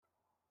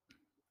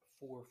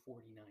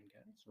449,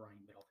 guys. Ryan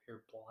Biddulph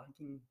here,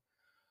 blogging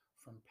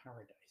from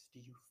paradise. Do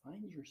you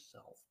find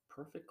yourself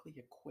perfectly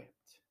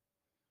equipped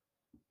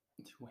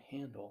to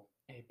handle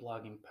a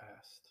blogging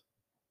past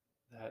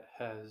that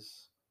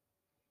has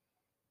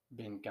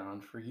been gone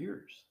for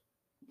years?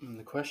 And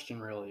the question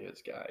really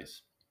is,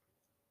 guys,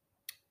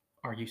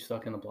 are you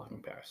stuck in the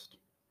blogging past?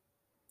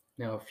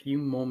 Now, a few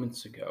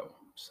moments ago,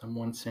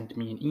 someone sent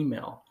me an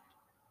email.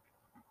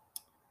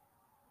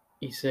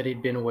 He said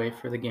he'd been away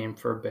for the game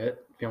for a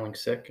bit, feeling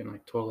sick, and I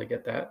totally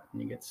get that.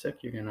 When you get sick,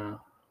 you're going to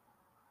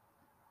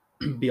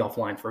be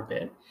offline for a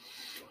bit.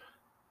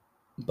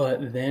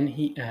 But then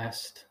he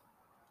asked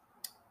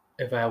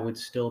if I would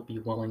still be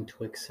willing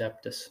to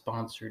accept a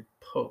sponsored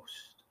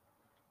post.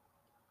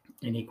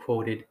 And he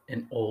quoted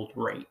an old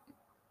rate.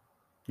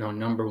 Now,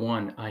 number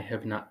one, I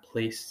have not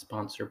placed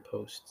sponsored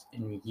posts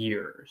in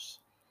years.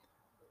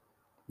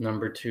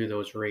 Number two,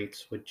 those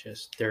rates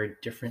they're a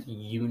different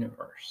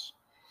universe.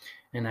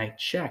 And I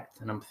checked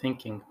and I'm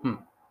thinking,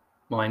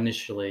 well,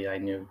 initially I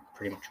knew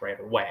pretty much right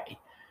away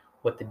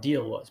what the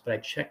deal was, but I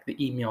checked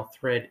the email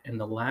thread, and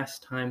the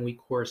last time we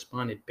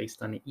corresponded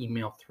based on the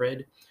email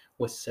thread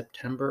was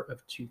September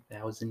of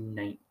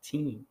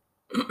 2019.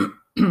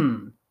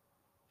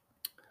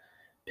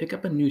 Pick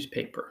up a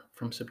newspaper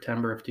from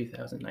September of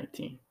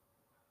 2019.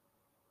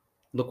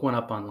 Look one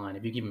up online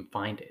if you can even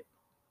find it,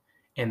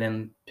 and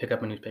then pick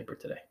up a newspaper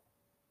today.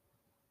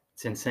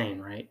 It's insane,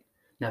 right?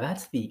 Now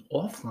that's the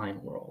offline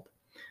world.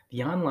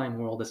 The online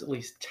world is at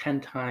least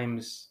 10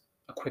 times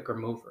a quicker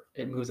mover.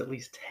 It moves at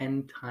least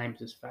 10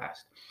 times as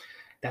fast.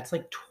 That's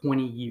like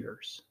 20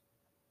 years.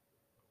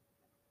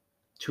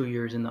 2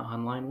 years in the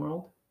online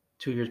world,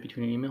 2 years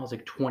between emails,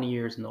 like 20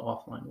 years in the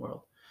offline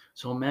world.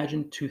 So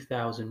imagine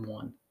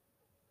 2001,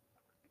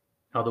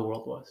 how the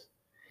world was.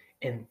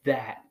 And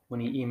that, when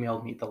he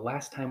emailed me, the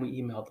last time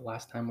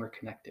we're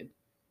connected,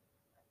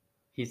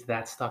 he's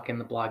that stuck in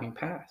the blogging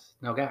past.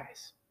 Now,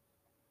 guys,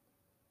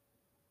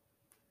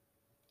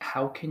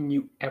 how can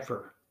you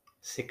ever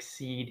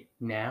succeed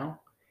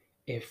now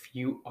if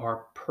you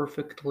are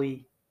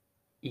perfectly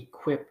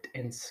equipped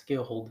and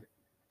skilled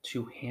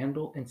to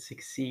handle and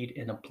succeed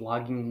in a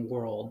blogging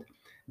world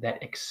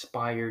that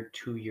expired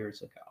 2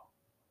 years ago?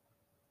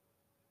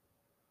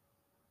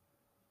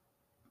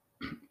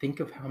 Think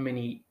of how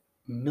many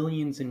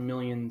millions and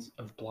millions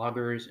of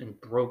bloggers and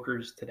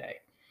brokers today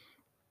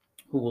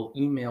who will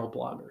email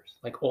bloggers,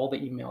 like all the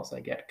emails I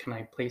get, can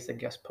I place a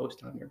guest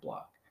post on your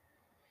blog?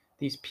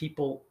 These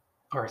people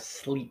are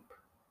asleep.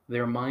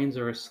 Their minds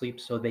are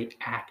asleep, so they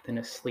act in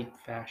a sleep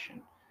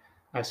fashion.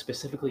 I've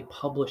specifically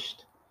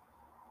published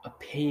a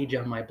page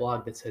on my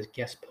blog that says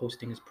guest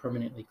posting is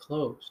permanently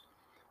closed.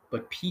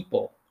 But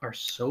people are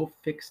so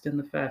fixed in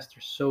the past,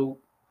 they're so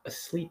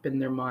asleep in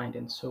their mind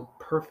and so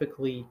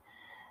perfectly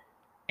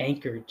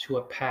anchored to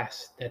a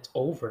past that's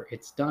over,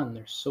 it's done.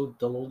 They're so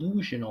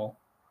delusional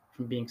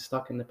from being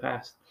stuck in the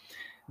past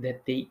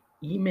that they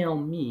email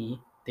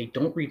me. They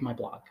don't read my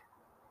blog.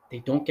 They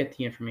don't get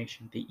the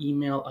information. They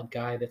email a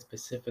guy that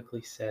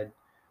specifically said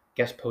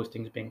guest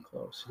posting's been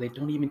closed. So they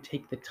don't even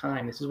take the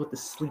time. This is what the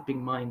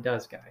sleeping mind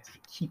does, guys.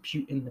 It keeps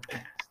you in the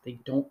past. They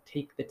don't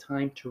take the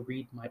time to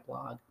read my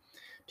blog,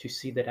 to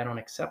see that I don't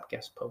accept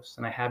guest posts,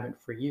 and I haven't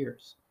for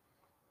years.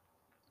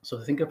 So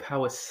think of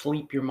how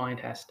asleep your mind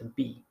has to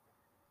be.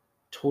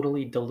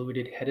 Totally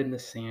deluded, head in the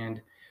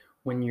sand,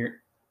 when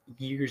you're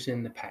years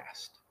in the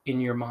past.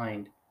 In your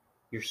mind,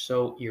 you're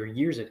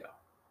years ago.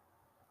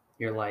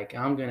 You're like,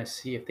 I'm going to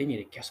see if they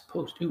need a guest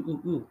post.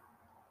 Ooh.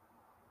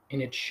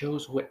 And it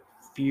shows what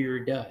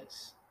fear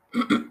does.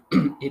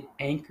 It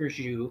anchors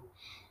you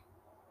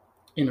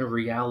in a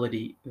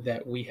reality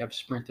that we have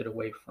sprinted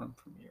away from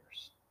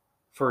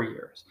for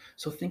years.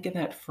 So think of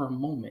that for a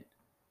moment.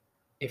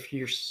 If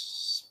you're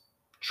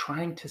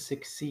trying to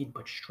succeed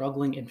but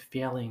struggling and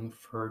failing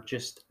for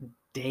just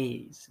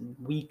days and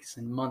weeks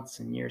and months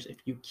and years, if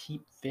you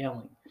keep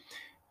failing,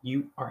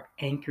 you are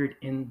anchored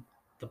in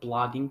the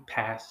blogging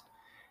past,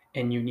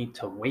 and you need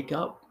to wake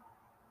up.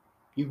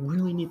 You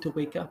really need to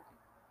wake up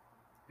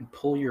and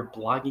pull your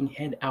blogging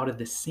head out of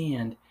the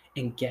sand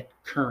and get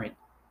current.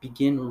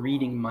 Begin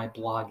reading my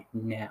blog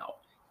now.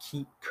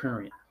 Keep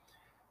current.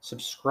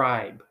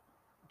 Subscribe.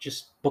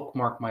 Just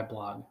bookmark my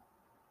blog.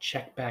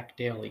 Check back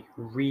daily.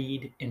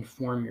 Read,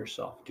 inform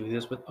yourself. Do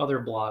this with other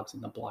blogs in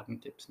the blogging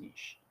tips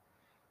niche.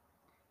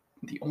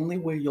 The only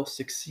way you'll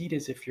succeed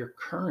is if you're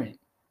current,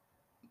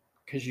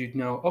 because you'd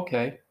know,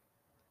 okay,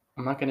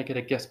 I'm not going to get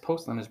a guest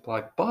post on his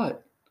blog,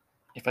 but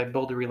if I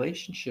build a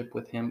relationship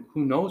with him,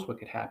 who knows what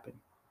could happen?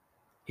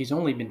 He's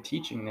only been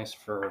teaching this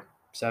for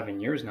 7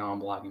 years now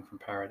on Blogging from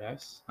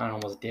Paradise on an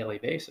almost daily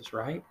basis,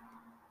 right?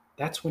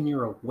 That's when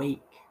you're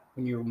awake.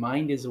 When your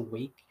mind is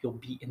awake, you'll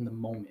be in the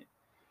moment.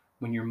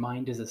 When your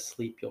mind is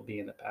asleep, you'll be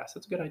in the past.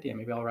 That's a good idea.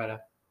 Maybe I'll write a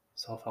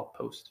self-help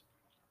post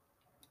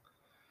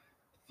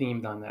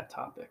themed on that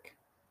topic.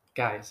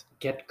 Guys,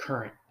 get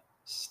current.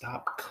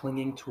 Stop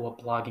clinging to a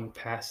blogging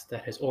past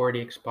that has already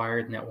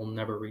expired and that will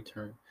never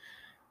return.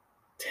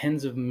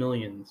 Tens of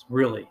millions,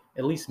 really,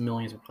 at least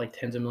millions, like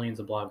tens of millions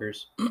of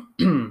bloggers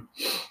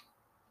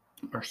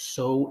are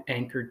so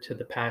anchored to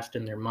the past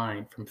in their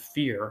mind from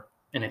fear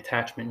and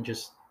attachment and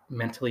just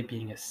mentally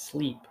being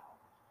asleep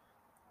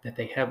that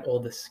they have all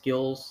the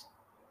skills,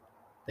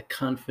 the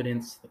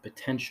confidence, the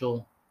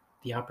potential,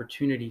 the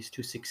opportunities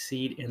to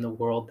succeed in the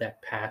world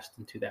that passed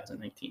in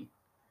 2019.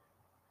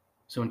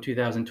 So in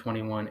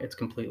 2021, it's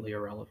completely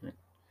irrelevant.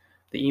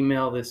 The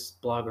email this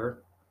blogger,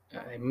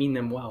 I mean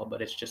them well,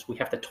 but it's just we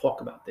have to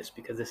talk about this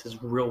because this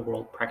is real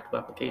world practical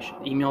application.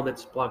 The email that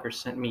this blogger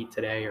sent me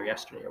today or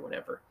yesterday or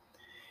whatever,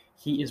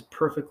 he is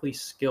perfectly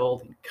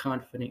skilled and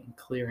confident and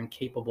clear and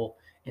capable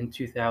in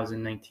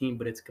 2019,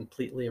 but it's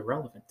completely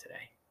irrelevant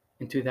today.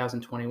 In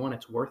 2021,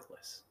 it's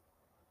worthless.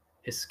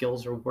 His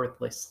skills are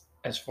worthless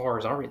as far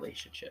as our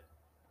relationship.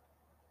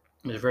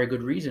 There's a very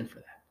good reason for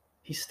that.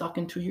 He's stuck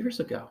in 2 years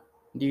ago.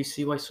 Do you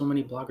see why so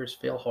many bloggers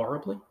fail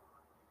horribly?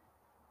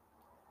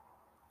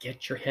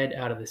 Get your head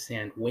out of the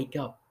sand. Wake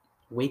up.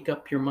 Wake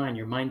up your mind.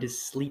 Your mind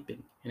is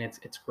sleeping and it's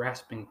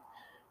grasping,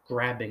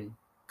 grabbing,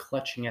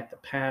 clutching at the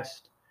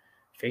past.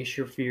 Face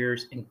your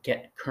fears and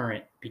get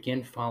current.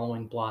 Begin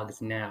following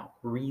blogs now.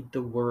 Read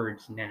the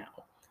words now.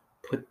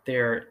 Put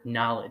their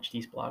knowledge,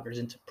 these bloggers,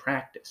 into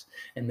practice.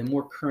 And the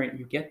more current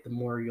you get, the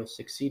more you'll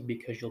succeed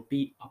because you'll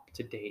be up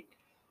to date.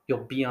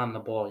 You'll be on the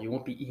ball. You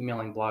won't be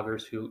emailing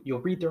bloggers who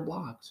you'll read their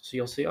blogs. So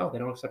you'll see, oh, they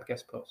don't accept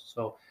guest posts.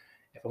 So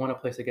if I want to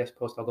place a guest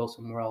post, I'll go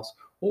somewhere else.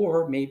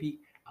 Or maybe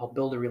I'll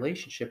build a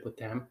relationship with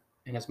them.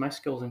 And as my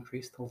skills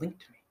increase, they'll link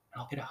to me.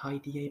 And I'll get a high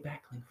DA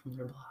backlink from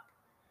their blog.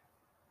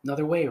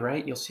 Another way,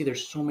 right? You'll see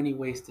there's so many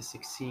ways to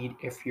succeed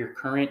if you're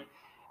current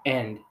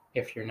and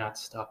if you're not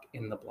stuck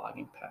in the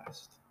blogging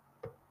past.